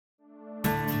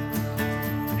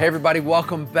Hey everybody,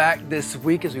 welcome back this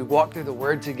week as we walk through the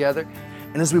Word together.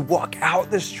 And as we walk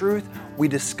out this truth, we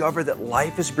discover that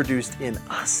life is produced in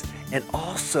us and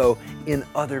also in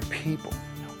other people.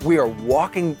 We are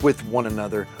walking with one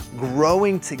another,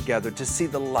 growing together to see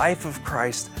the life of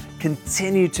Christ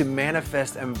continue to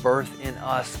manifest and birth in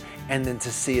us, and then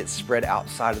to see it spread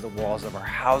outside of the walls of our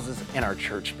houses and our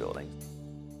church buildings.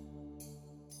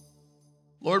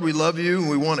 Lord, we love you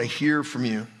and we want to hear from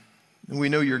you. And we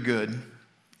know you're good.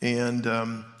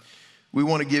 And we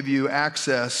want to give you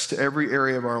access to every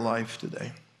area of our life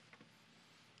today.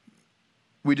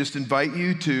 We just invite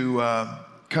you to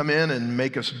come in and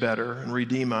make us better and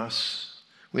redeem us.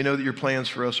 We know that your plans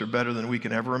for us are better than we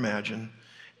can ever imagine,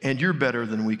 and you're better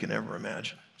than we can ever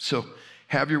imagine. So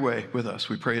have your way with us.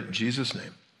 We pray it in Jesus'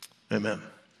 name. Amen.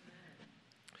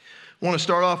 I want to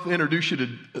start off and introduce you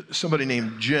to somebody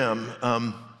named Jim.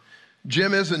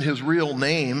 Jim isn't his real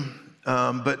name,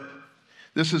 but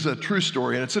this is a true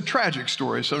story, and it's a tragic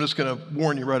story, so I'm just going to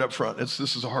warn you right up front. This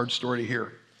is a hard story to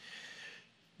hear.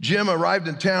 Jim arrived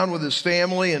in town with his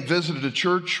family and visited a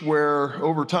church where,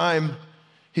 over time,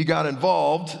 he got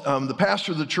involved. The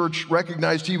pastor of the church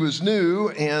recognized he was new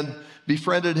and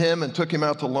befriended him and took him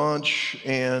out to lunch.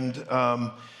 And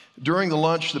during the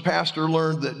lunch, the pastor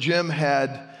learned that Jim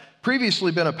had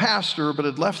previously been a pastor, but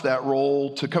had left that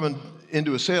role to come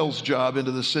into a sales job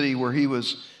into the city where he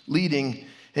was leading.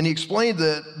 And he explained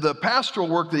that the pastoral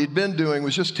work that he'd been doing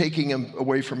was just taking him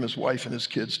away from his wife and his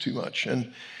kids too much.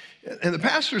 And the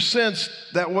pastor sensed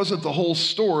that wasn't the whole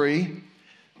story,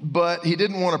 but he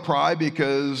didn't want to pry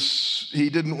because he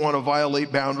didn't want to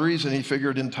violate boundaries, and he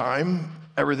figured in time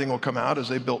everything will come out as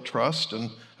they built trust and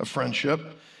a friendship.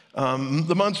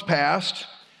 The months passed,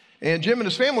 and Jim and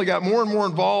his family got more and more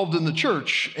involved in the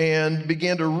church and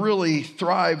began to really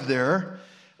thrive there.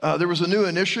 There was a new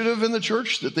initiative in the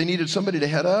church that they needed somebody to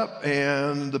head up,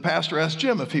 and the pastor asked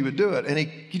Jim if he would do it, and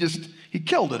he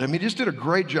killed it. I mean, he just did a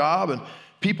great job, and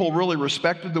people really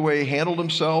respected the way he handled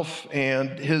himself,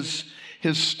 and his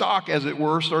stock, as it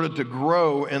were, started to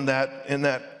grow in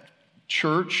that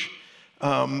church.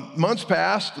 Months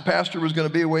passed. The pastor was going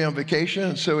to be away on vacation,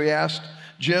 and so he asked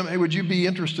Jim, "Hey, would you be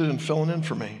interested in filling in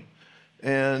for me?"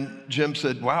 And Jim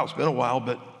said, "Wow, it's been a while,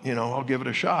 but I'll give it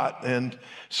a shot." And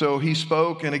so he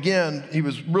spoke, and again, he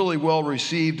was really well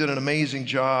received, did an amazing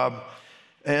job.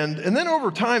 And then over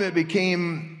time, it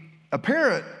became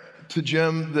apparent to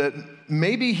Jim that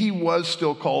maybe he was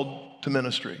still called to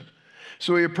ministry.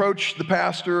 So he approached the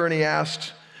pastor and he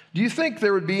asked, "Do you think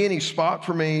there would be any spot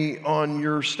for me on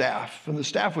your staff?" And the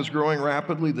staff was growing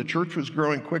rapidly. The church was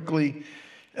growing quickly.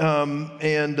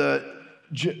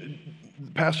 The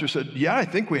pastor said, "Yeah, I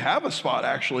think we have a spot,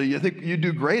 actually. I think you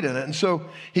do great in it." And so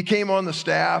he came on the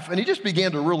staff, and he just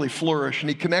began to really flourish, and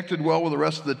he connected well with the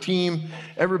rest of the team.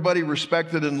 Everybody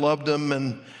respected and loved him.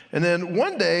 And then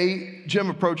one day,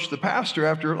 Jim approached the pastor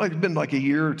after it'd been like a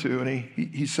year or two, and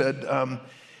he said,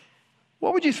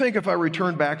 "What would you think if I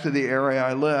returned back to the area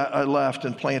I left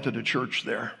and planted a church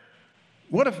there?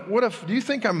 What if? Do you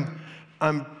think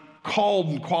I'm called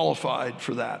and qualified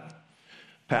for that?"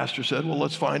 Pastor said, "Well,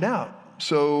 let's find out."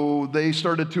 So they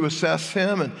started to assess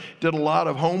him and did a lot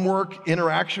of homework,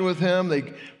 interaction with him. They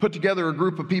put together a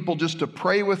group of people just to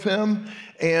pray with him.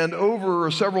 And over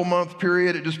a several month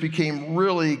period, it just became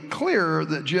really clear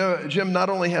that Jim not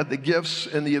only had the gifts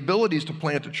and the abilities to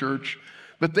plant a church,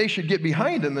 but they should get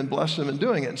behind him and bless him in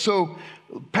doing it. And so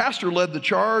pastor led the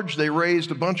charge. They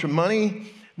raised a bunch of money.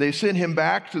 They sent him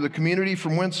back to the community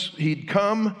from whence he'd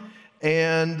come.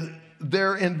 And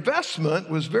their investment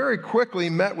was very quickly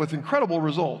met with incredible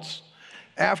results.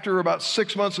 After about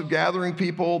 6 months of gathering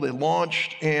people, they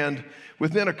launched, and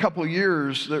within a couple of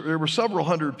years, there were several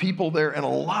hundred people there, and a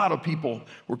lot of people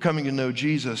were coming to know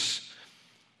Jesus.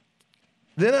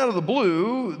 Then out of the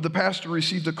blue, the pastor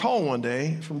received a call one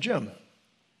day from Jim,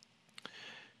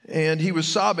 and he was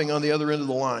sobbing on the other end of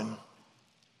the line.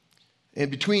 And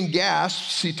between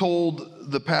gasps, he told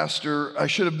the pastor, "I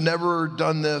should have never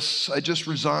done this. I just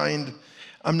resigned.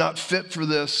 I'm not fit for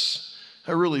this.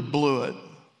 I really blew it."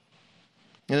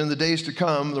 And in the days to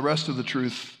come, the rest of the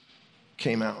truth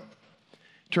came out.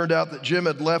 It turned out that Jim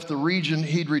had left the region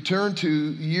he'd returned to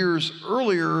years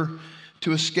earlier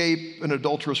to escape an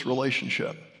adulterous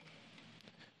relationship.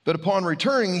 But upon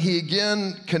returning, he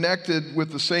again connected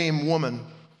with the same woman.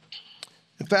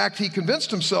 In fact, he convinced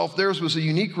himself theirs was a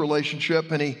unique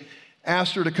relationship, and he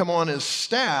asked her to come on his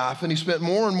staff, and he spent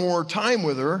more and more time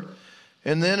with her.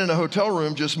 And then in a hotel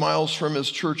room just miles from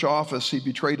his church office, he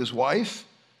betrayed his wife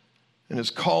and his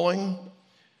calling,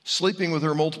 sleeping with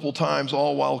her multiple times,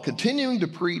 all while continuing to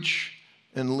preach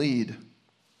and lead.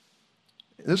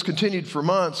 This continued for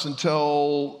months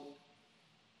until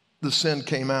the sin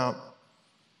came out.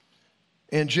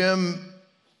 And Jim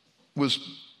was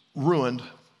ruined.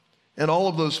 And all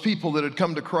of those people that had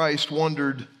come to Christ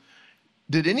wondered,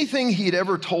 did anything he'd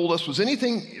ever told us, was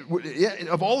anything,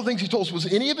 of all the things he told us,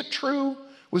 was any of it true?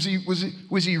 Was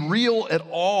he real at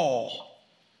all?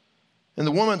 And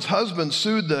the woman's husband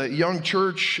sued the young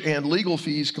church, and legal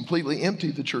fees completely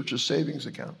emptied the church's savings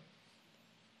account.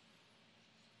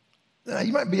 Now,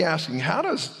 you might be asking, how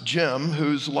does Jim,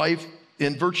 whose life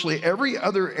in virtually every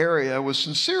other area was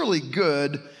sincerely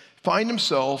good, find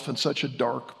himself in such a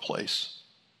dark place?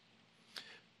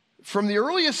 From the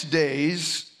earliest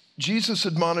days, Jesus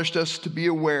admonished us to be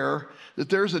aware that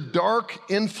there's a dark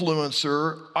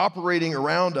influencer operating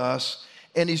around us,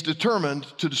 and he's determined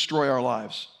to destroy our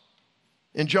lives.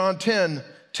 In John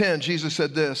 10:10, Jesus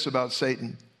said this about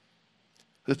Satan: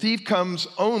 "The thief comes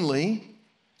only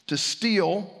to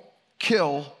steal,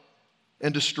 kill,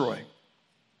 and destroy."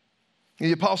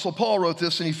 The Apostle Paul wrote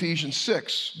this in Ephesians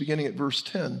 6, beginning at verse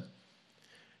 10.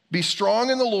 "Be strong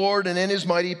in the Lord and in his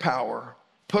mighty power.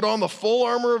 Put on the full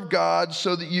armor of God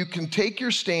so that you can take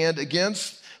your stand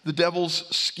against the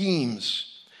devil's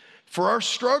schemes. For our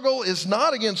struggle is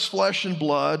not against flesh and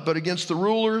blood, but against the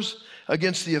rulers,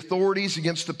 against the authorities,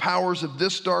 against the powers of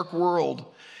this dark world,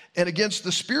 and against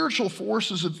the spiritual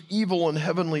forces of evil in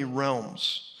heavenly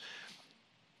realms."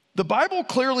 The Bible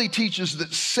clearly teaches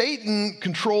that Satan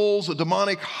controls a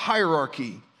demonic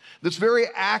hierarchy that's very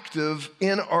active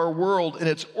in our world, and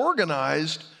it's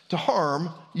organized to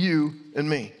harm you and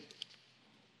me.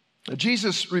 Now,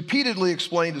 Jesus repeatedly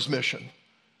explained his mission,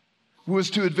 was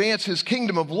to advance his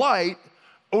kingdom of light,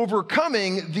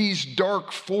 overcoming these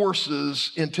dark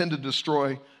forces intended to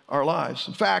destroy our lives.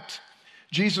 In fact,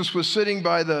 Jesus was sitting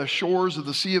by the shores of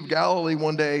the Sea of Galilee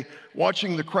one day,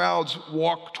 watching the crowds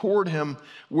walk toward him,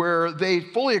 where they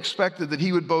fully expected that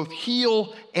he would both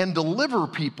heal and deliver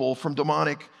people from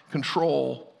demonic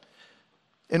control.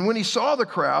 And when he saw the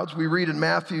crowds, we read in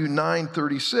Matthew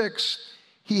 9:36,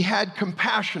 he had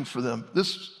compassion for them.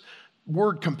 This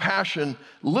word compassion,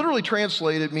 literally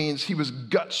translated, means he was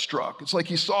gut struck. It's like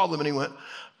he saw them and he went,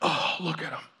 "Oh, look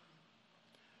at them."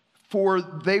 For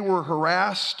they were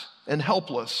harassed and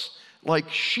helpless, like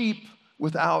sheep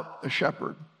without a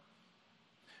shepherd.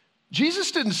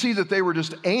 Jesus didn't see that they were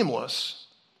just aimless.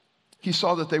 He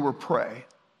saw that they were prey.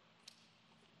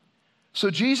 So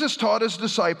Jesus taught his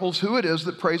disciples who it is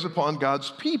that preys upon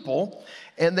God's people,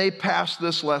 and they passed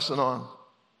this lesson on.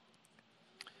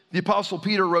 The Apostle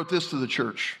Peter wrote this to the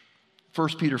church,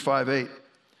 1 Peter 5:8.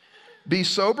 "Be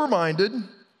sober-minded,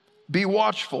 be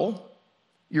watchful.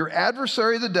 Your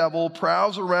adversary, the devil,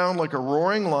 prowls around like a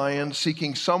roaring lion,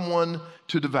 seeking someone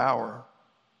to devour."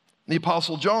 The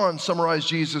Apostle John summarized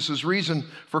Jesus' reason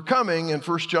for coming in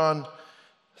 1 John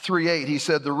 3:8. He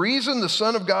said, "The reason the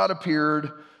Son of God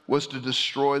appeared was to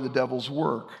destroy the devil's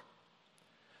work."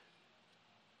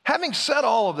 Having said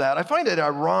all of that, I find it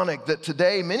ironic that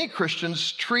today many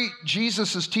Christians treat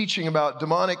Jesus' teaching about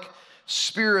demonic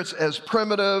spirits as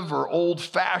primitive or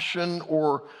old-fashioned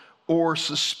or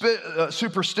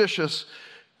superstitious,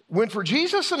 when for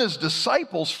Jesus and his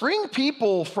disciples, freeing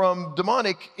people from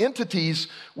demonic entities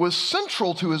was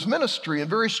central to his ministry and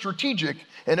very strategic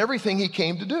in everything he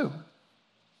came to do.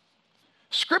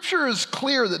 Scripture is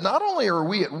clear that not only are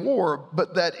we at war,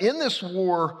 but that in this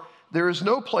war, there is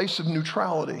no place of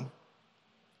neutrality.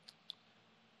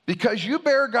 Because you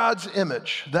bear God's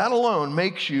image, that alone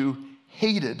makes you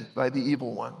hated by the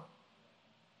evil one.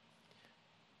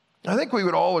 I think we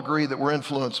would all agree that we're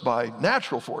influenced by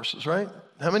natural forces, right?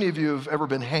 How many of you have ever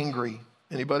been hangry?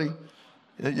 Anybody?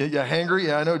 Yeah, hangry?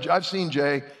 Yeah, I know. I've seen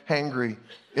Jay hangry.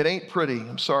 It ain't pretty.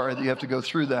 I'm sorry that you have to go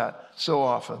through that so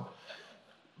often.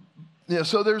 Yeah,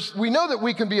 so we know that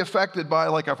we can be affected by,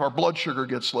 like, if our blood sugar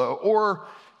gets low, or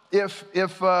if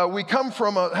we come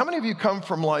from how many of you come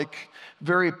from like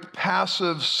very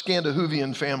passive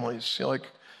Scandinavian families? You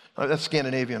know, that's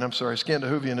Scandinavian, I'm sorry.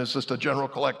 Scandinavian is just a general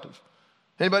collective.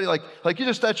 Anybody like you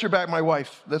just, that's your back, my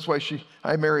wife. That's why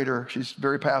I married her. She's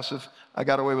very passive. I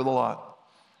got away with a lot.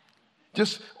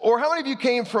 Or how many of you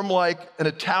came from like an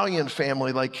Italian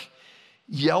family, like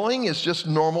yelling is just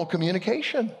normal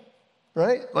communication,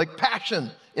 right? Like passion,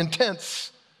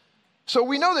 intense. So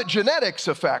we know that genetics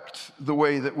affect the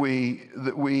way that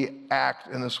we act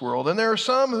in this world. And there are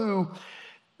some who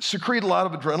secrete a lot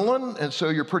of adrenaline, and so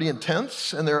you're pretty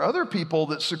intense. And there are other people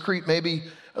that secrete maybe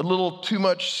a little too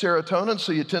much serotonin,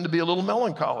 so you tend to be a little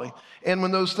melancholy. And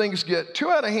when those things get too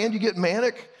out of hand, you get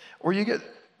manic or you get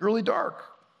really dark.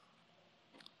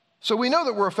 So we know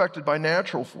that we're affected by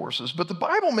natural forces, but the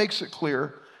Bible makes it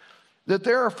clear that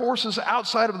there are forces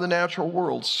outside of the natural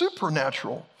world,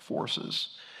 supernatural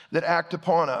forces that act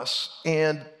upon us.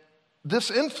 And this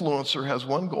influencer has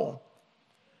one goal,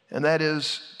 and that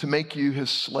is to make you his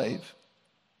slave.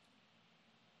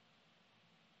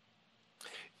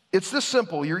 It's this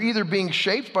simple. You're either being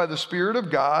shaped by the Spirit of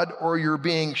God or you're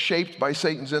being shaped by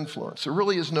Satan's influence. There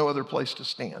really is no other place to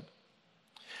stand.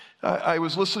 I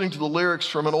was listening to the lyrics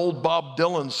from an old Bob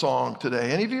Dylan song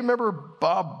today. Any of you remember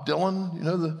Bob Dylan? You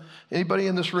know, anybody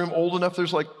in this room old enough?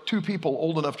 There's like 2 people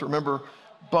old enough to remember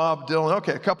Bob Dylan.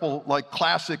 Okay, a couple like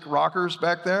classic rockers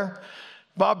back there.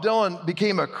 Bob Dylan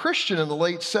became a Christian in the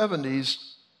late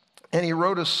 70s, and he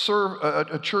wrote He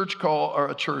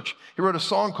wrote a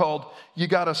song called "You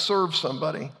Gotta Serve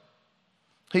Somebody."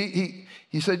 He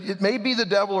said, it may be the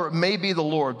devil or it may be the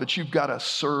Lord, but you've got to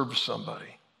serve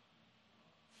somebody.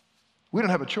 We don't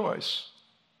have a choice.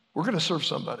 We're going to serve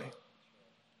somebody.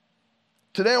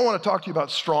 Today I want to talk to you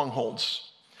about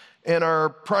strongholds. And our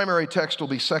primary text will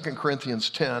be 2 Corinthians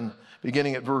 10,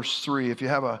 beginning at verse 3. If you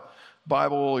have a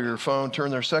Bible or your phone,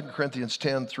 turn there, 2 Corinthians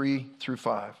 10, 3 through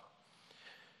 5.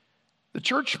 The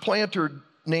church planter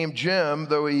named Jim,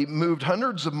 though he moved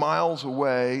hundreds of miles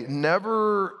away,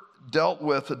 never dealt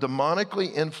with a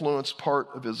demonically influenced part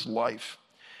of his life.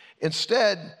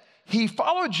 Instead, he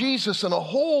followed Jesus in a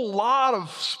whole lot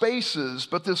of spaces,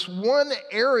 but this one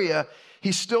area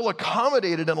he still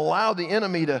accommodated and allowed the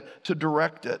enemy to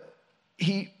direct it.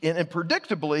 And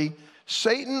predictably,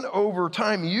 Satan over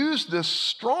time used this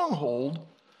stronghold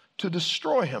to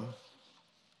destroy him.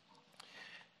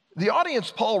 The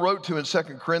audience Paul wrote to in 2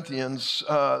 Corinthians,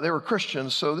 they were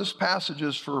Christians, so this passage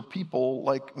is for people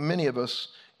like many of us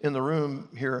in the room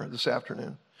here this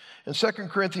afternoon. In 2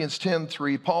 Corinthians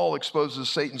 10:3, Paul exposes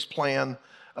Satan's plan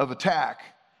of attack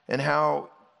and how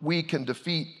we can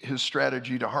defeat his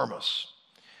strategy to harm us.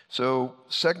 So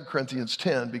 2 Corinthians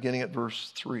 10, beginning at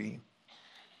verse 3.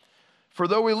 For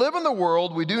though we live in the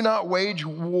world, we do not wage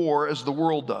war as the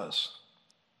world does.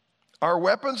 Our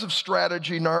weapons of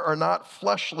strategy are not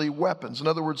fleshly weapons. In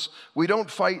other words, we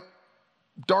don't fight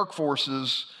dark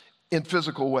forces in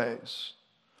physical ways.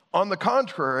 On the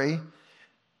contrary,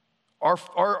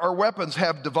 our weapons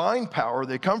have divine power.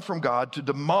 They come from God to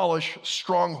demolish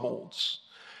strongholds.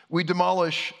 We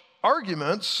demolish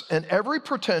arguments and every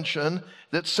pretension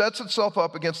that sets itself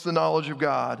up against the knowledge of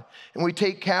God. And we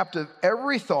take captive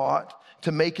every thought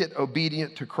to make it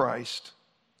obedient to Christ.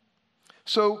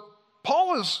 So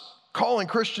Paul is calling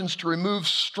Christians to remove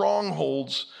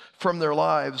strongholds from their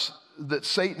lives that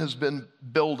Satan has been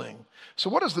building. So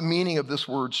what is the meaning of this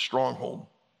word stronghold?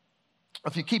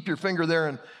 If you keep your finger there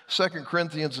in 2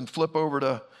 Corinthians and flip over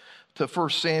to 1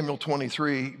 Samuel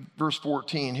 23, verse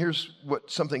 14, here's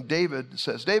something David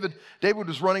says. David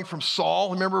was running from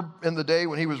Saul. Remember in the day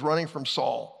when he was running from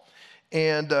Saul?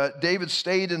 And David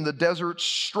stayed in the desert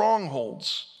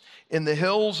strongholds, in the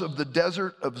hills of the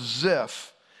desert of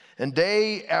Ziph. And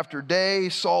day after day,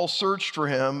 Saul searched for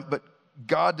him, but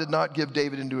God did not give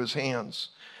David into his hands.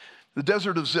 The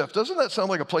desert of Ziph. Doesn't that sound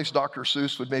like a place Dr.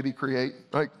 Seuss would maybe create?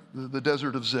 Like the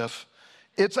desert of Ziph.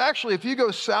 It's actually, if you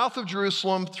go south of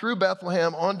Jerusalem, through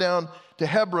Bethlehem, on down to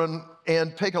Hebron,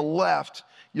 and take a left,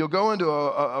 you'll go into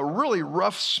a really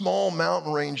rough, small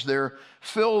mountain range there,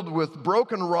 filled with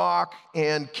broken rock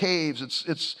and caves.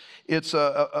 It's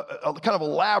a kind of a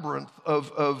labyrinth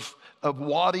of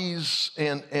wadis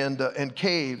and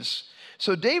caves.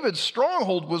 So David's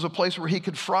stronghold was a place where he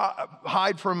could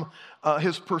hide from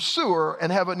his pursuer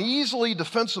and have an easily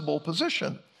defensible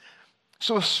position.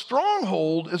 So a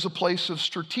stronghold is a place of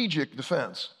strategic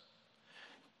defense.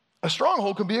 A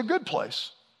stronghold can be a good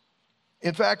place.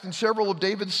 In fact, in several of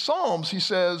David's Psalms, he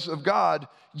says of God,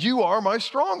 "You are my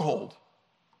stronghold."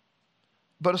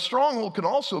 But a stronghold can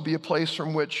also be a place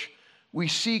from which we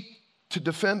seek to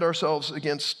defend ourselves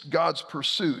against God's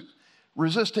pursuit,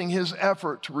 resisting his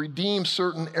effort to redeem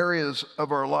certain areas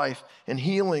of our life and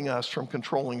healing us from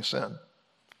controlling sin.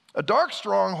 A dark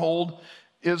stronghold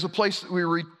is a place that we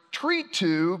retreat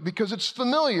to because it's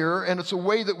familiar and it's a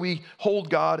way that we hold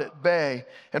God at bay.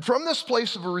 And from this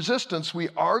place of resistance, we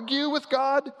argue with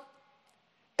God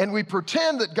and we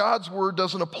pretend that God's word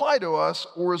doesn't apply to us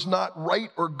or is not right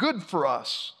or good for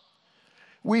us.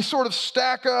 We sort of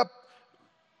stack up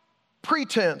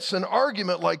pretense and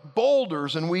argument like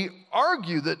boulders, and we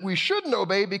argue that we shouldn't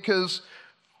obey because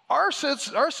our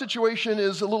situation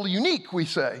is a little unique, we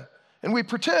say. And we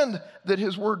pretend that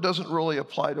his word doesn't really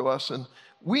apply to us, and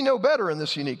we know better in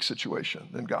this unique situation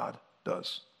than God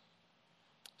does.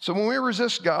 So when we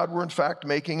resist God, we're in fact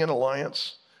making an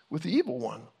alliance with the evil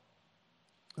one,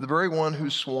 the very one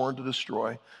who's sworn to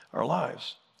destroy our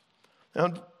lives.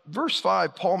 Now, verse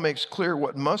 5, Paul makes clear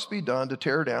what must be done to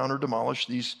tear down or demolish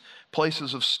these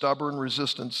places of stubborn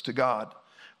resistance to God,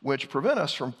 which prevent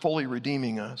us from fully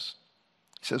redeeming us.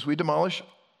 He says we demolish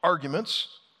arguments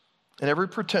and every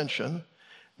pretension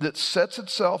that sets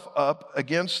itself up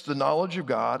against the knowledge of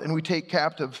God, and we take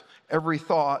captive every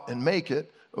thought and make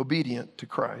it obedient to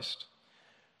Christ.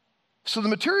 So the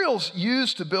materials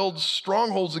used to build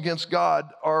strongholds against God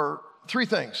are three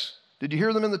things. Did you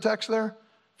hear them in the text there?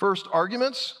 First,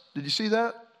 arguments. Did you see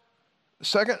that?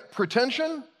 Second,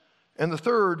 pretension. And the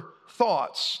third,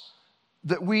 thoughts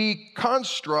that we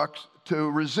construct to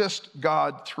resist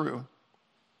God through.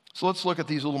 So let's look at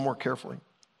these a little more carefully.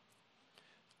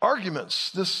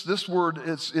 Arguments. This word,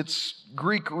 its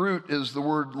Greek root is the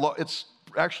word, it's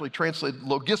actually translated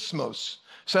logismos.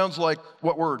 Sounds like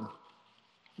what word?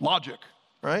 Logic,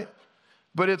 right?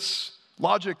 But it's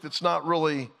logic that's not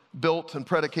really built and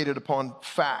predicated upon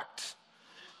fact.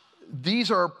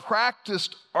 These are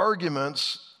practiced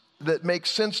arguments that make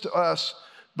sense to us,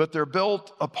 but they're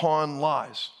built upon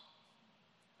lies.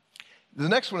 The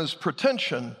next one is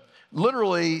pretension.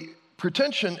 Literally,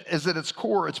 pretension is at its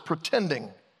core, it's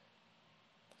pretending.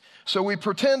 So we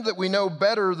pretend that we know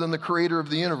better than the creator of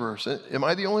the universe. Am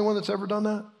I the only one that's ever done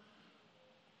that?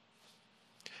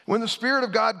 When the Spirit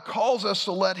of God calls us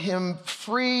to let Him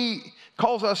free,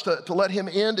 calls us to let Him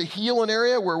in to heal an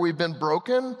area where we've been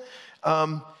broken,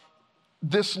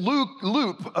 this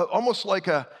loop, almost like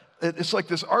it's like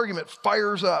this argument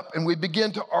fires up, and we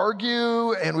begin to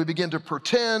argue, and we begin to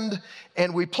pretend,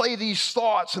 and we play these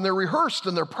thoughts, and they're rehearsed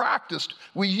and they're practiced.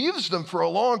 We use them for a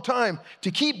long time to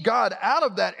keep God out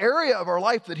of that area of our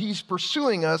life that He's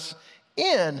pursuing us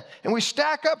in, and we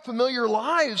stack up familiar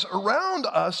lies around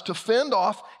us to fend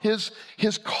off his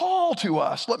call to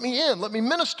us. Let me in, let me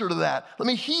minister to that, let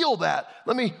me heal that,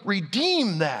 let me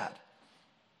redeem that.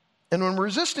 And when we're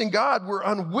resisting God, we're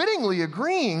unwittingly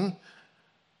agreeing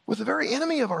with the very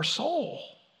enemy of our soul.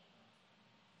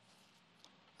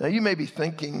 Now you may be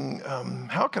thinking,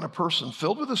 how can a person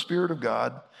filled with the Spirit of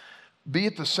God be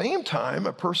at the same time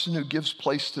a person who gives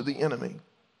place to the enemy?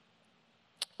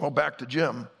 Well, back to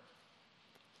Jim.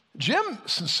 Jim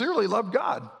sincerely loved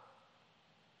God.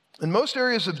 And most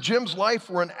areas of Jim's life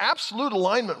were in absolute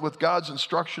alignment with God's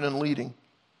instruction and leading.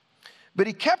 But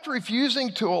he kept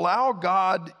refusing to allow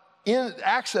God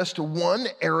access to one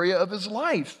area of his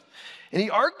life. And he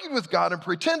argued with God and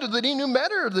pretended that he knew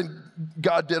better than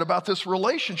God did about this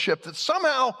relationship, that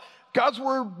somehow God's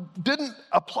word didn't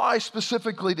apply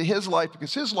specifically to his life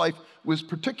because his life was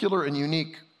particular and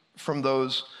unique from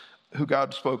those who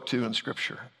God spoke to in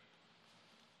Scripture.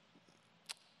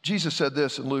 Jesus said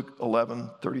this in Luke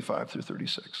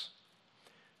 11:35-36.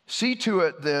 See to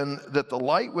it then that the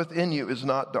light within you is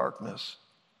not darkness.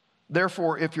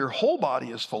 Therefore, if your whole body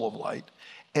is full of light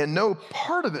and no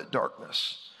part of it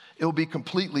darkness, it will be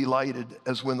completely lighted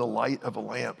as when the light of a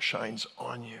lamp shines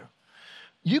on you.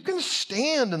 You can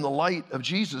stand in the light of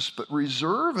Jesus, but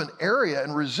reserve an area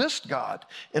and resist God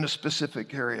in a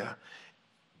specific area,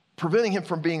 preventing him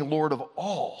from being Lord of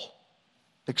all,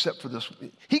 except for this.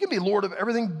 He can be Lord of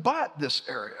everything but this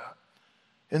area,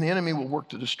 and the enemy will work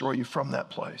to destroy you from that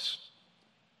place.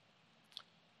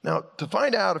 Now, to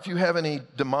find out if you have any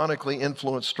demonically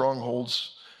influenced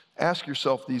strongholds, ask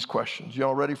yourself these questions.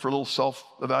 Y'all ready for a little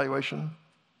self-evaluation?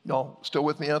 Y'all still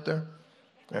with me out there?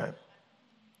 All right.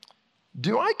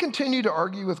 Do I continue to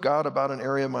argue with God about an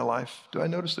area of my life? Do I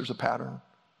notice there's a pattern?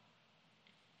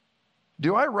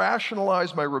 Do I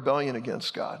rationalize my rebellion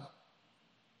against God?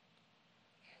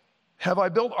 Have I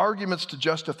built arguments to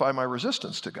justify my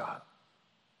resistance to God?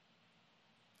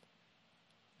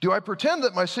 Do I pretend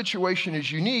that my situation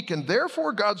is unique and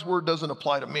therefore God's word doesn't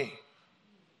apply to me?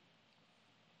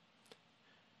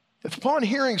 If upon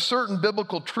hearing certain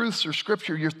biblical truths or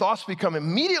scripture, your thoughts become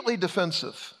immediately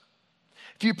defensive,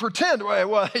 if you pretend,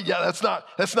 well, yeah, that's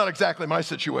not exactly my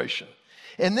situation,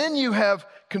 and then you have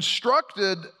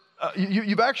constructed,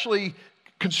 you've actually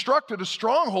constructed a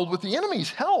stronghold with the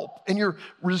enemy's help, and you're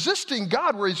resisting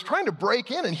God where he's trying to break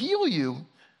in and heal you,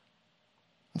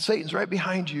 and Satan's right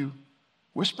behind you,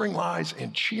 whispering lies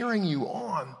and cheering you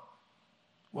on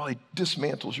while he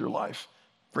dismantles your life,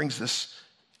 brings this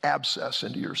abscess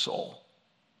into your soul.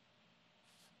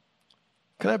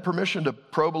 Can I have permission to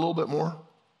probe a little bit more?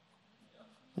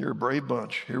 You're a brave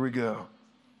bunch. Here we go.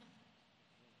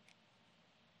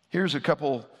 Here's a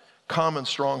couple common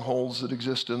strongholds that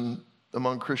exist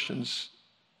among Christians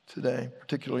today,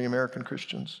 particularly American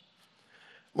Christians.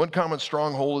 One common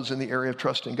stronghold is in the area of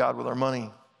trusting God with our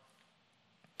money.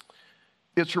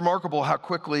 It's remarkable how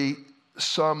quickly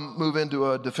some move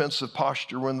into a defensive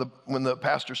posture when the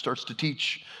pastor starts to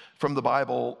teach from the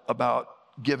Bible about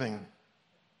giving.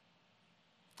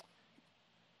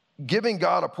 Giving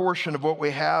God a portion of what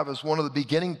we have is one of the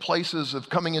beginning places of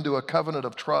coming into a covenant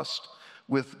of trust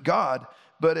with God.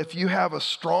 But if you have a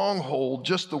stronghold,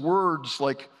 just the words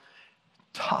like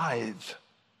tithe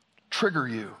trigger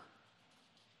you.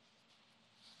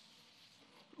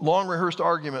 Long rehearsed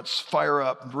arguments fire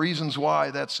up, reasons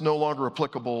why that's no longer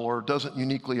applicable or doesn't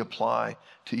uniquely apply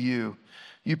to you.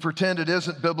 You pretend it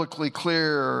isn't biblically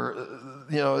clear,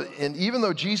 and even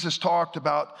though Jesus talked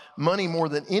about money more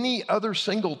than any other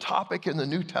single topic in the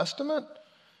New Testament,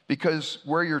 because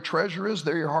where your treasure is,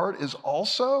 there your heart is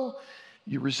also,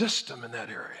 you resist him in that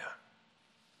area.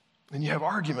 And you have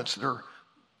arguments that are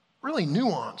really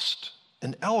nuanced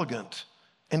and elegant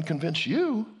and convince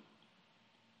you.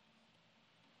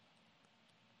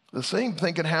 The same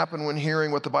thing can happen when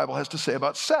hearing what the Bible has to say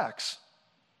about sex.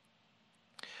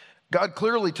 God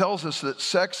clearly tells us that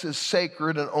sex is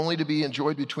sacred and only to be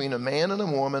enjoyed between a man and a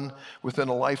woman within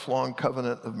a lifelong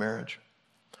covenant of marriage.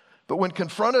 But when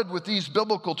confronted with these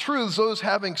biblical truths, those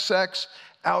having sex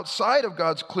outside of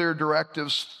God's clear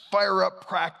directives fire up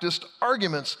practiced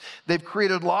arguments. They've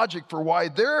created logic for why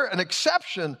they're an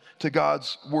exception to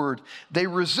God's word. They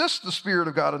resist the Spirit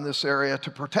of God in this area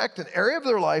to protect an area of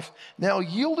their life now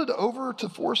yielded over to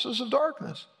forces of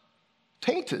darkness,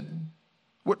 tainted.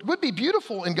 What would be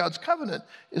beautiful in God's covenant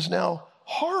is now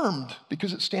harmed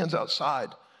because it stands outside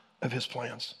of his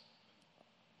plans.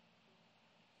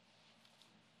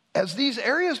 As these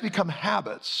areas become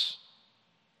habits,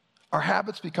 our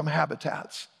habits become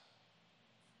habitats.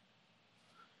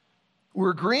 We're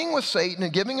agreeing with Satan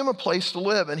and giving him a place to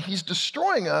live, and he's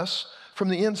destroying us from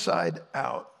the inside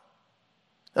out.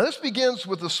 Now, this begins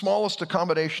with the smallest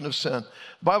accommodation of sin.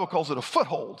 The Bible calls it a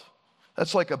foothold.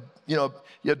 That's like a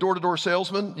door-to-door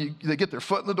salesman. They get their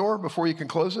foot in the door before you can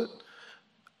close it.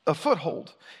 A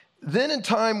foothold. Then in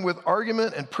time with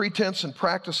argument and pretense and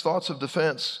practice thoughts of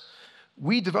defense,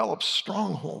 we develop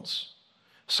strongholds.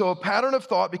 So a pattern of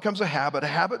thought becomes a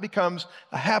habit becomes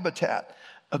a habitat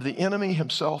of the enemy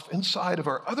himself inside of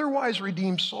our otherwise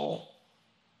redeemed soul.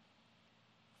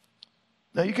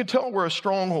 Now you can tell where a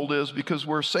stronghold is because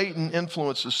where Satan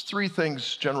influences, three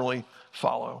things generally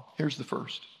follow. Here's the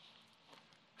first.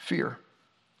 Fear.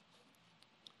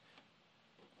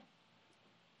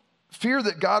 Fear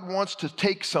that God wants to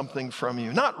take something from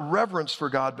you. Not reverence for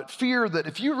God, but fear that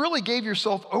if you really gave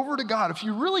yourself over to God, if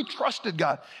you really trusted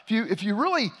God, if you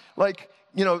really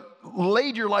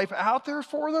laid your life out there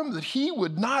for them, that he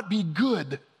would not be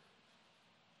good.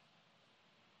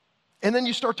 And then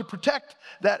you start to protect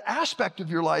that aspect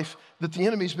of your life that the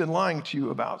enemy's been lying to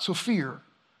you about. So fear.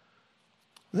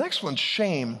 The next one's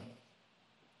shame.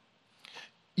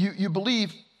 You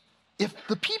believe if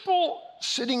the people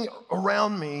sitting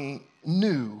around me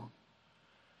knew,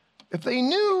 if they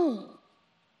knew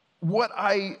what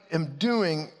I am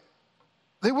doing,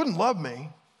 they wouldn't love me.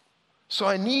 So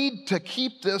I need to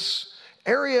keep this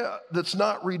area that's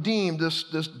not redeemed, this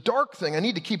dark thing, I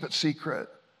need to keep it secret.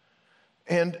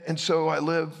 And so I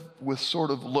live with sort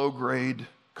of low-grade,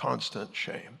 constant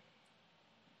shame.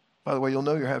 By the way, you'll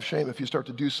know you have shame if you start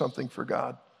to do something for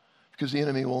God, because the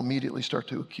enemy will immediately start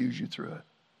to accuse you through it.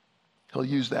 He'll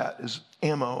use that as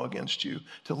ammo against you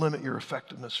to limit your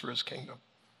effectiveness for his kingdom.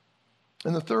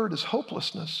 And the third is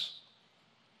hopelessness.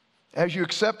 As you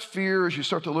accept fear, as you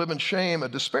start to live in shame, a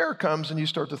despair comes and you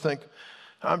start to think,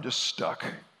 I'm just stuck.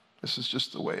 This is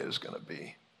just the way it is going to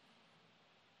be.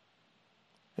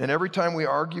 And every time we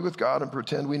argue with God and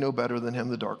pretend we know better than him,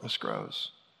 the darkness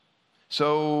grows.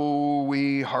 So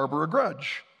we harbor a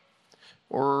grudge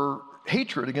or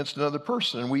hatred against another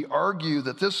person, and we argue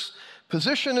that this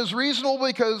position is reasonable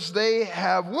because they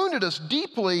have wounded us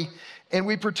deeply, and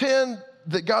we pretend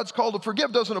that God's call to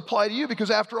forgive doesn't apply to you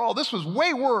because after all, this was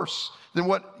way worse than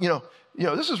what,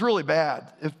 this is really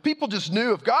bad. If people just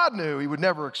knew, if God knew, he would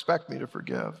never expect me to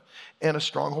forgive. And a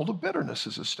stronghold of bitterness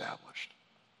is established.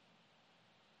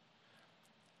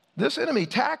 This enemy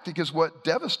tactic is what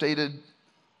devastated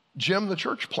Jim, the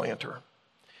church planter.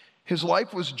 His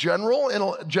life was generally in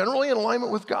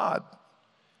alignment with God.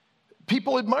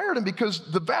 People admired him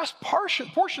because the vast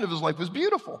portion of his life was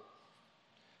beautiful.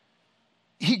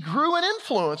 He grew in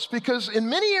influence because in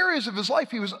many areas of his life,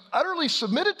 he was utterly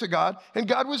submitted to God and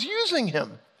God was using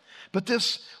him. But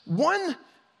this one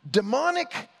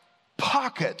demonic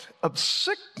pocket of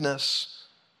sickness,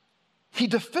 he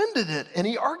defended it and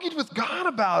he argued with God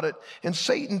about it. And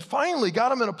Satan finally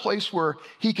got him in a place where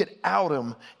he could out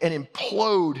him and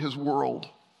implode his world.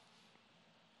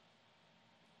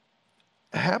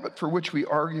 A habit for which we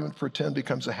argue and pretend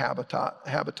becomes a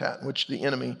habitat in which the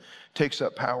enemy takes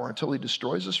up power until he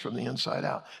destroys us from the inside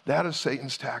out. That is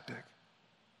Satan's tactic.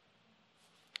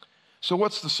 So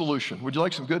what's the solution? Would you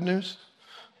like some good news?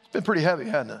 It's been pretty heavy,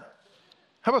 hasn't it?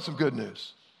 How about some good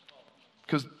news?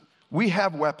 Because we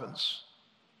have weapons.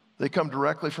 They come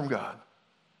directly from God.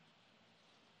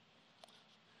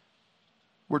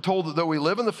 We're told that though we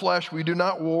live in the flesh, we do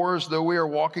not war as though we are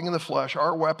walking in the flesh.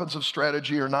 Our weapons of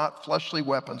strategy are not fleshly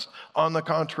weapons. On the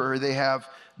contrary, they have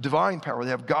divine power.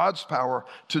 They have God's power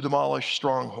to demolish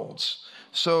strongholds.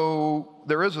 So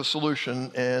there is a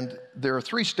solution, and there are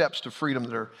 3 steps to freedom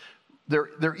that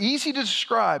they're easy to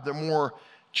describe. They're more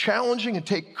challenging and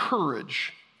take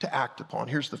courage to act upon.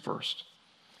 Here's the first.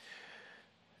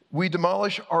 We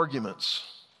demolish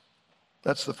arguments.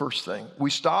 That's the first thing.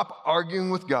 We stop arguing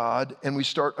with God and we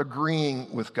start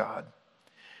agreeing with God.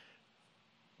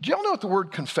 Do y'all know what the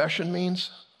word confession means?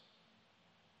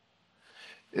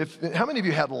 How many of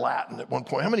you had Latin at one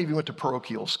point? How many of you went to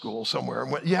parochial school somewhere?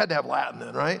 You had to have Latin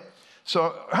then, right?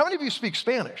 So how many of you speak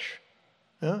Spanish?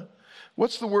 Yeah?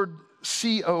 What's the word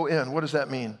C-O-N? What does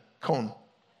that mean? Con.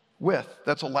 With.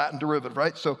 That's a Latin derivative,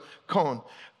 right? So con.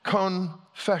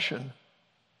 Confession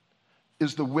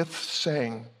is the with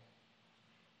saying.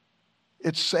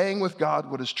 It's saying with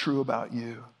God what is true about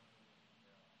you.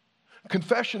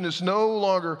 Confession is no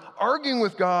longer arguing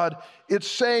with God. It's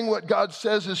saying what God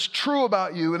says is true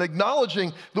about you and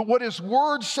acknowledging that what His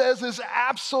Word says is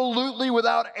absolutely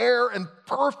without error and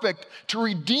perfect to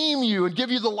redeem you and give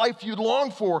you the life you'd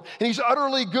long for. And He's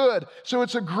utterly good. So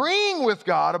it's agreeing with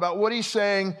God about what He's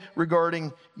saying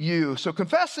regarding you. So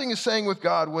confessing is saying with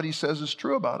God what He says is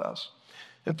true about us.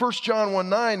 In 1 John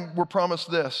 1:9, we're promised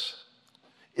this.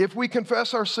 If we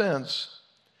confess our sins,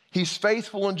 He's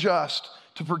faithful and just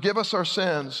to forgive us our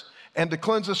sins and to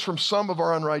cleanse us from some of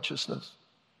our unrighteousness.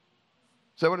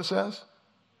 Is that what it says?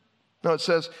 No, it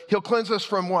says He'll cleanse us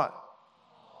from what?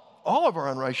 All of our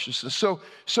unrighteousness. So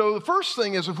the first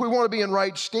thing is, if we want to be in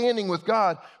right standing with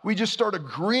God, we just start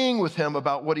agreeing with Him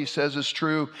about what He says is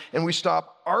true, and we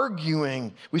stop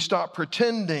arguing. We stop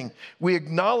pretending. We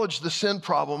acknowledge the sin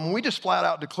problem, and we just flat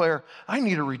out declare, I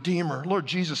need a Redeemer. Lord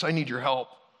Jesus, I need your help.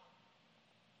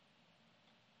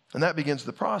 And that begins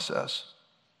the process.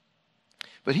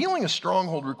 But healing a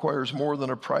stronghold requires more than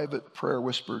a private prayer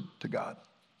whispered to God.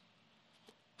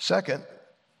 Second,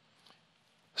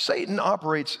 Satan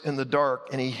operates in the dark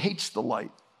and he hates the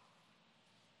light.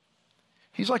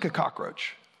 He's like a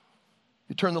cockroach.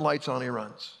 You turn the lights on, he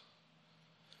runs.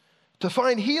 To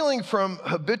find healing from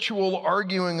habitual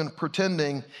arguing and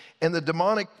pretending and the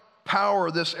demonic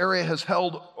power this area has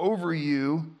held over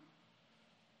you,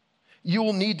 you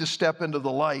will need to step into the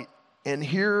light, and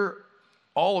here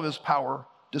all of his power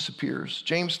disappears.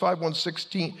 James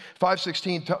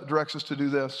 5:16 directs us to do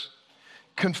this.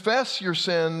 Confess your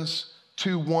sins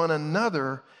to one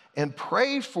another and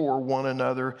pray for one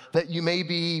another that you may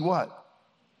be what?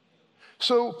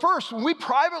 So first, when we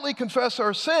privately confess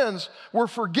our sins, we're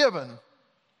forgiven.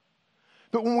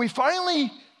 But when we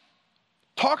finally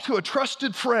talk to a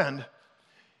trusted friend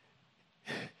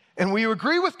and we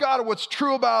agree with God on what's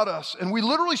true about us, and we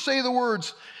literally say the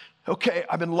words, okay,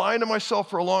 I've been lying to myself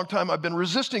for a long time. I've been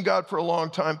resisting God for a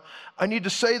long time. I need to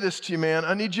say this to you, man.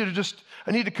 I need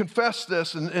to confess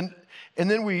this. And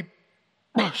then we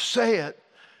say it.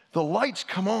 The lights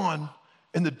come on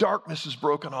and the darkness is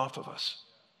broken off of us.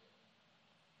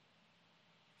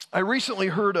 I recently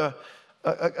heard a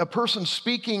person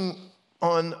speaking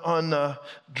on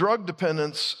drug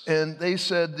dependence, and they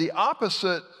said the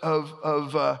opposite of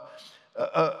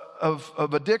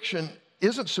addiction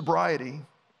isn't sobriety,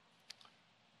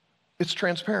 it's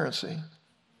transparency.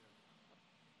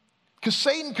 Because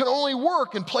Satan can only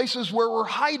work in places where we're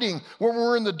hiding, when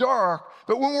we're in the dark.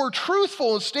 But when we're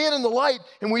truthful and stand in the light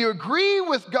and we agree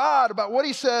with God about what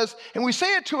He says, and we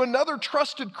say it to another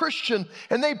trusted Christian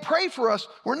and they pray for us,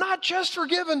 we're not just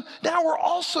forgiven, now we're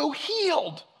also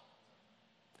healed.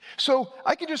 So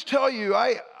I can just tell you,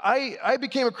 I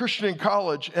became a Christian in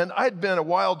college, and I'd been a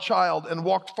wild child and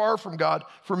walked far from God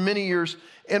for many years.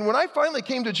 And when I finally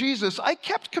came to Jesus, I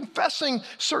kept confessing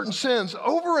certain sins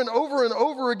over and over and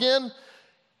over again.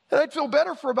 And I'd feel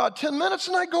better for about 10 minutes,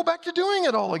 and I'd go back to doing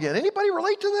it all again. Anybody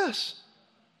relate to this?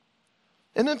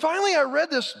 And then finally I read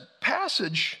this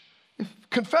passage,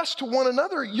 confess to one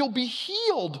another, you'll be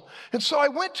healed. And so I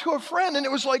went to a friend, and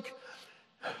it was one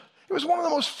of the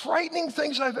most frightening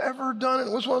things I've ever done, and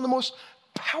it was one of the most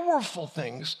powerful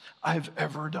things I've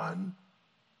ever done.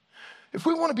 If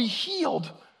we want to be healed,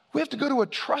 we have to go to a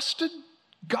trusted,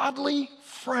 godly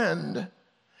friend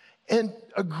and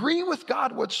agree with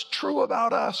God what's true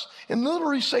about us, and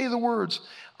literally say the words,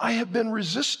 I have been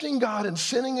resisting God and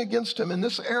sinning against Him in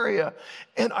this area,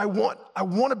 and I want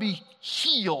to be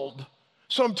healed.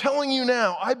 So I'm telling you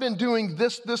now, I've been doing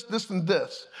this, and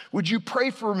this. Would you pray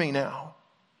for me now?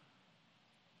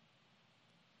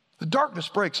 The darkness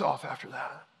breaks off after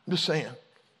that. I'm just saying.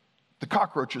 The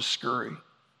cockroaches scurry.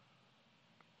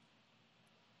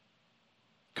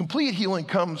 Complete healing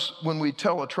comes when we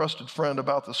tell a trusted friend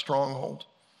about the stronghold.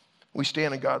 We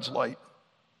stand in God's light.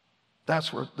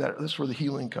 That's where the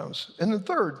healing comes. And then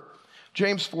third,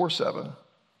 James 4:7.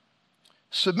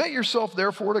 Submit yourself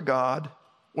therefore to God.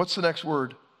 What's the next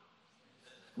word?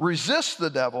 Resist the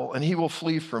devil and he will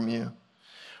flee from you.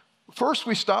 First,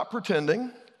 we stop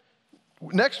pretending.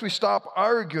 Next, we stop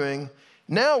arguing.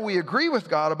 Now we agree with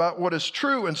God about what is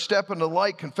true and step into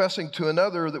light, confessing to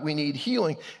another that we need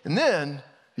healing. And then,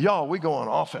 y'all, we go on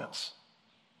offense.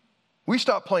 We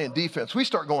stop playing defense. We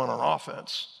start going on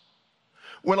offense.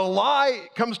 When a lie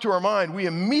comes to our mind, we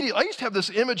immediately, I used to have this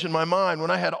image in my mind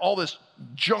when I had all this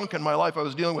junk in my life I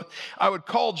was dealing with. I would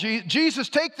call Jesus,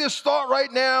 take this thought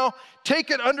right now,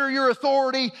 take it under your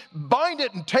authority, bind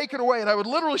it and take it away. And I would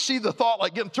literally see the thought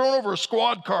like getting thrown over a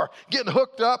squad car, getting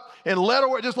hooked up and led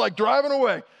away, just like driving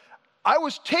away. I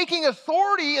was taking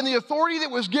authority, and the authority that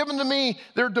was given to me,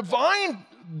 they're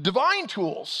divine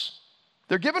tools.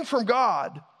 They're given from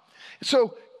God.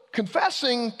 So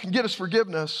confessing can get us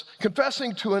forgiveness.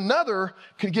 Confessing to another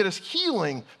can get us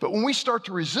healing. But when we start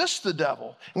to resist the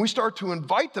devil and we start to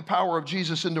invite the power of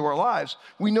Jesus into our lives,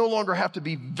 we no longer have to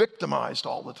be victimized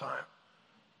all the time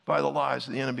by the lies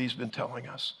the enemy's been telling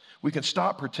us. We can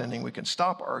stop pretending. We can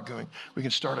stop arguing. We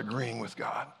can start agreeing with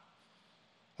God.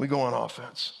 We go on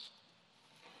offense.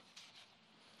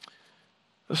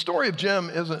 The story of Jim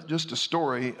isn't just a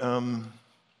story.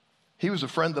 He was a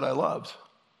friend that I loved.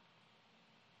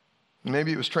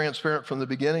 Maybe it was transparent from the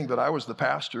beginning, but I was the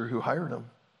pastor who hired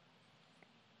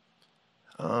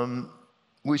him.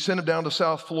 We sent him down to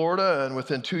South Florida, and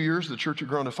within 2 years, the church had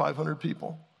grown to 500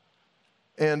 people.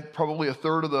 And probably a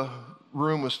third of the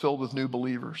room was filled with new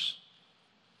believers.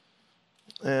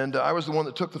 And I was the one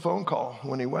that took the phone call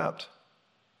when he wept.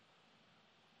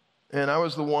 And I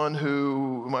was the one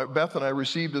who, Beth and I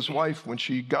received his wife when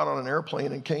she got on an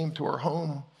airplane and came to our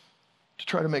home to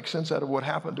try to make sense out of what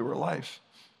happened to her life.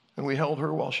 And we held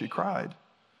her while she cried.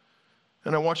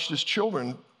 And I watched his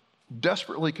children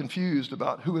desperately confused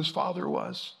about who his father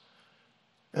was.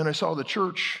 And I saw the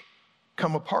church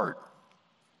come apart.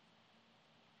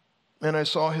 And I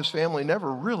saw his family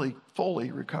never really fully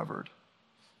recovered.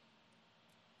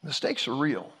 The stakes are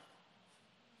real.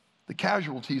 The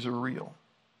casualties are real.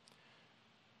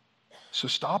 So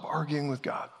stop arguing with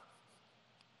God.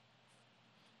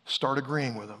 Start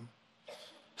agreeing with him.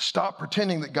 Stop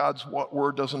pretending that God's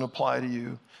word doesn't apply to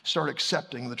you. Start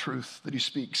accepting the truth that he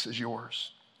speaks as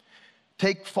yours.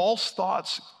 Take false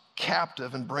thoughts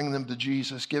captive and bring them to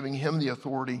Jesus, giving him the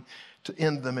authority to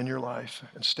end them in your life,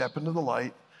 and step into the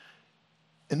light.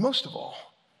 And most of all,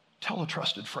 tell a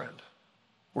trusted friend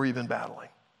where you've been battling,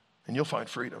 and you'll find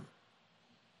freedom.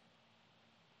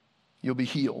 You'll be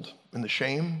healed, and the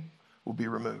shame will be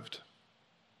removed.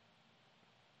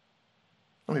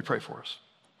 Let me pray for us.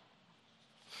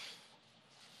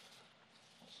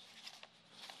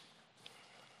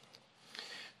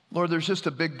 Lord, there's just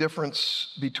a big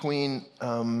difference between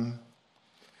us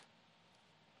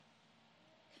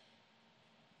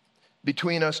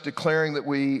declaring that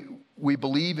we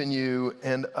believe in you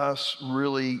and us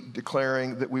really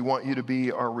declaring that we want you to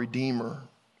be our Redeemer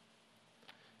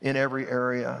in every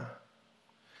area.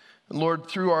 And Lord,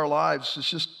 through our lives, it's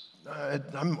just,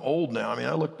 I'm old now. I mean,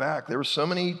 I look back. There were so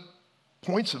many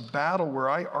points of battle where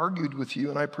I argued with you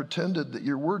and I pretended that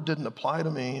your word didn't apply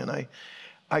to me. And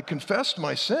I confessed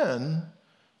my sin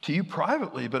to you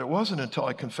privately, but it wasn't until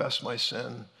I confessed my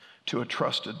sin to a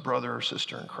trusted brother or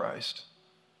sister in Christ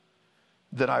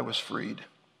that I was freed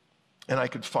and I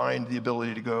could find the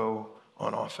ability to go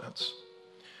on offense.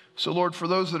 So Lord, for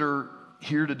those that are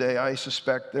here today, I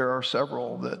suspect there are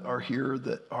several that are here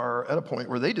that are at a point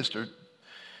where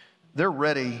they're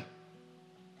ready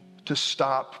to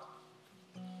stop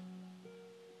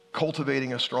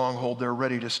cultivating a stronghold. They're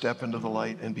ready to step into the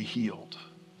light and be healed.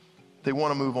 They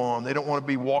want to move on. They don't want to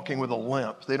be walking with a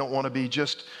limp. They don't want to be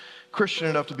just Christian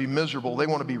enough to be miserable. They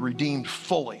want to be redeemed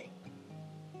fully.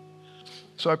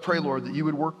 So I pray, Lord, that you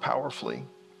would work powerfully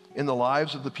in the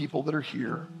lives of the people that are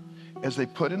here as they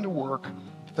put into work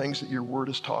things that your word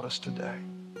has taught us today.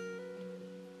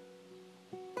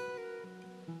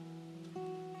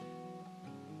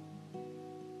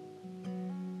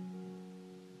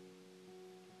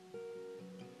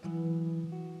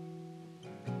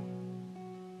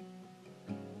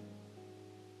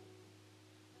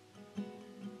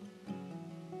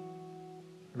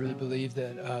 I really believe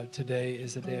that today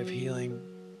is a day of healing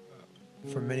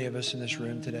for many of us in this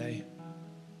room today.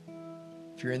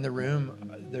 If you're in the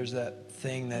room, there's that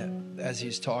thing that as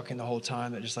he's talking the whole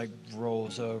time that just like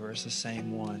rolls over. It's the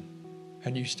same one.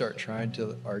 And you start trying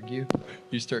to argue.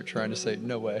 You start trying to say,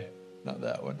 no way, not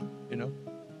that one, you know?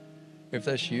 If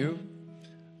that's you,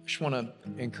 I just want to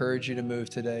encourage you to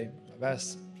move today. I've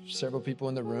asked several people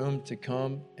in the room to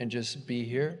come and just be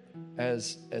here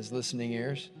as listening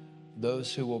ears.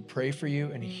 Those who will pray for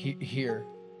you and hear,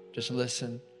 just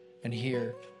listen and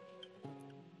hear.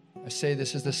 I say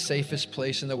this is the safest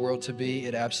place in the world to be.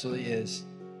 It absolutely is.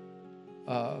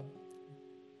 But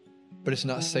it's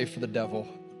not safe for the devil.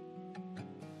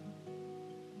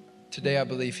 Today, I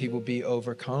believe he will be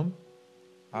overcome.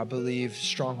 I believe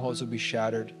strongholds will be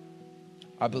shattered.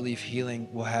 I believe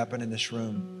healing will happen in this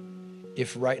room.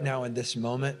 If right now in this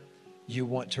moment, you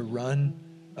want to run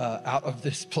out of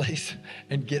this place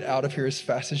and get out of here as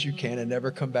fast as you can and never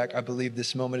come back, I believe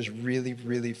this moment is really,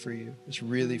 really for you. It's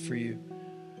really for you.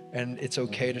 And it's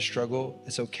okay to struggle.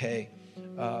 It's okay.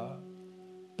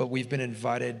 But we've been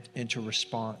invited into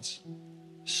response.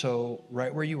 So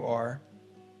right where you are,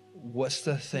 what's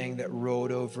the thing that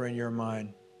rolled over in your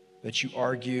mind that you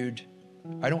argued,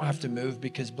 I don't have to move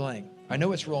because blank. I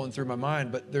know it's rolling through my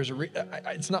mind, but there's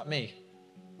it's not me.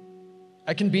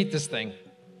 I can beat this thing.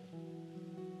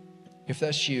 If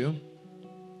that's you,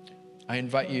 I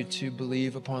invite you to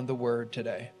believe upon the word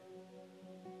today.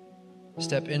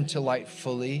 Step into light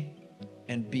fully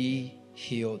and be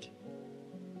healed.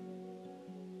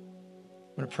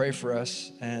 I'm going to pray for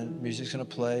us, and music's going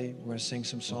to play. We're going to sing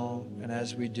some song, and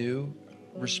as we do,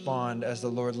 respond as the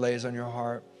Lord lays on your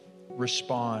heart.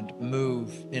 Respond,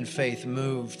 move in faith,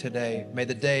 move today. May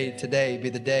the day today be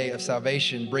the day of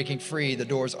salvation, breaking free, the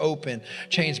doors open,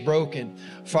 chains broken.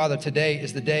 Father, today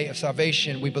is the day of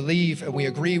salvation. We believe and we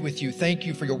agree with you. Thank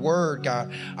you for your word,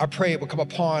 God. I pray it will come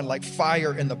upon like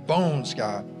fire in the bones,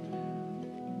 God.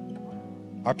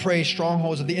 I pray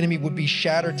strongholds of the enemy would be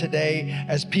shattered today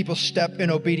as people step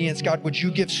in obedience. God, would you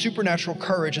give supernatural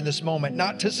courage in this moment,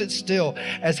 not to sit still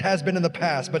as has been in the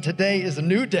past, but today is a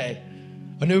new day,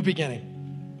 a new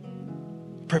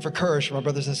beginning. Pray for courage for my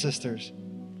brothers and sisters.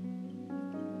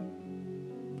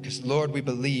 Because Lord, we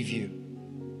believe you.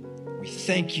 We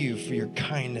thank you for your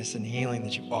kindness and healing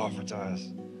that you offer to us.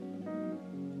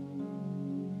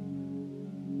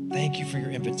 Thank you for your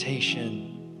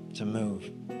invitation to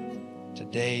move.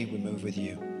 Today we move with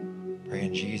you. Pray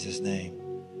in Jesus'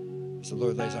 name. As the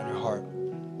Lord lays on your heart,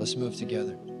 let's move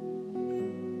together.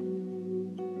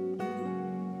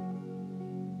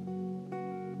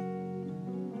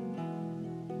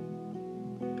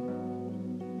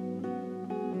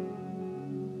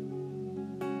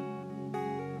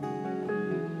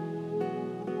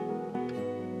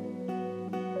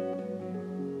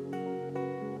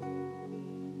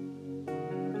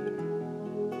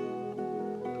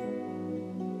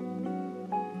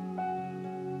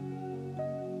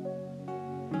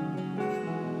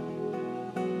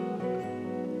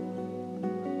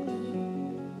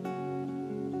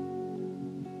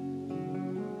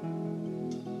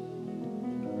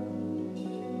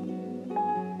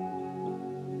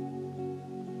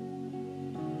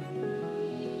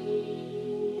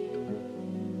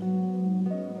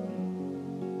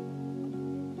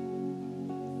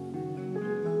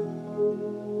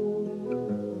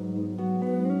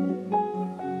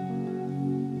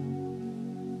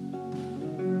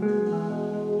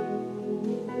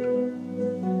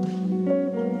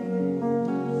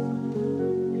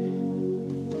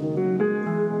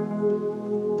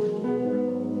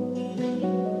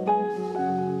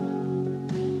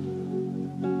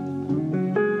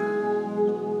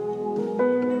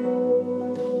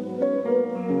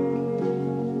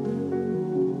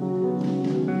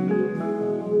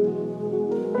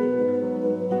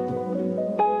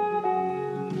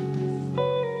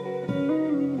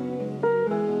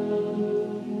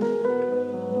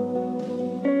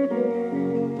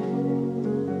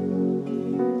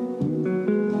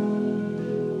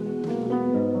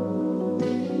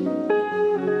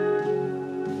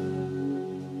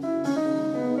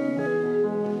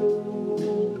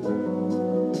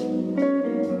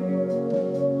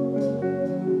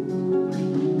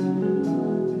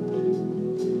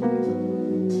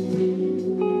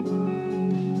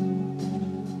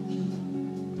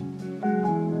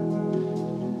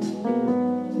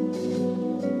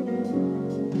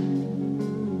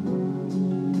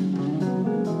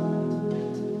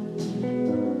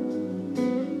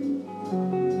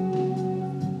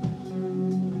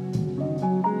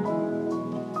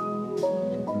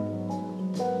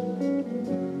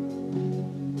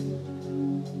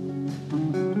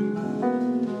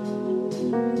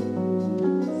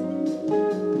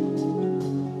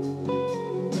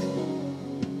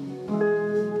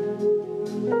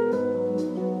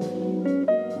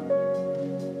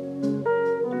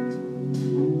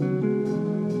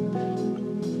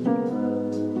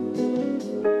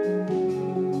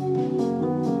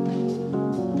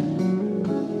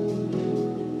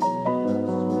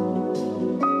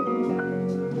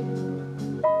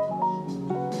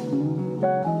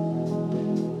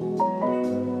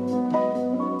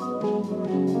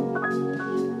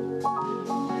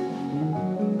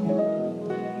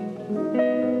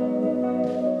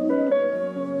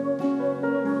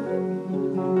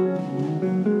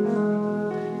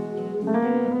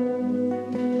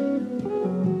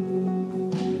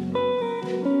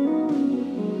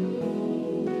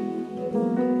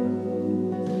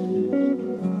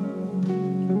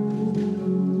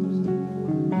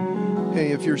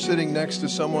 Hey, if you're sitting next to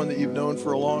someone that you've known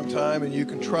for a long time and you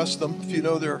can trust them, if you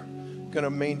know they're going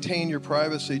to maintain your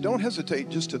privacy, don't hesitate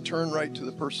just to turn right to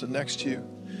the person next to you.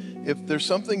 If there's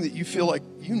something that you feel like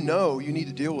you need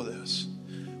to deal with this,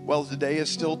 well, today is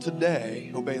still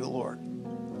today. Obey the Lord.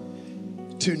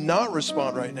 To not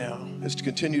respond right now is to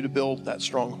continue to build that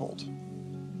stronghold.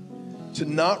 To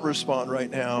not respond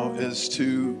right now is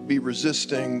to be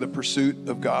resisting the pursuit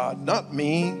of God. Not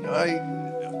me,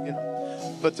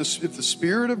 but if the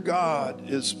Spirit of God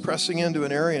is pressing into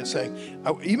an area and saying,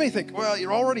 you may think, well,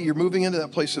 you're moving into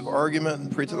that place of argument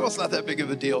and preaching. Well, it's not that big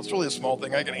of a deal. It's really a small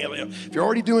thing. I can handle it. If you're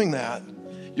already doing that,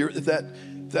 if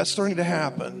that's starting to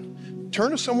happen,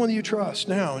 turn to someone that you trust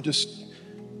now and just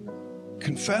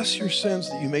confess your sins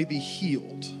that you may be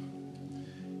healed.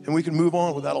 And we can move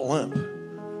on without a limp.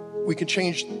 We can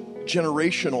change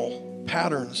generational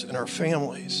patterns in our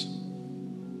families.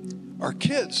 Our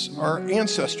kids, our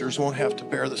ancestors won't have to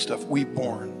bear the stuff we've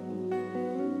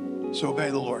borne. So obey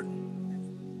the Lord.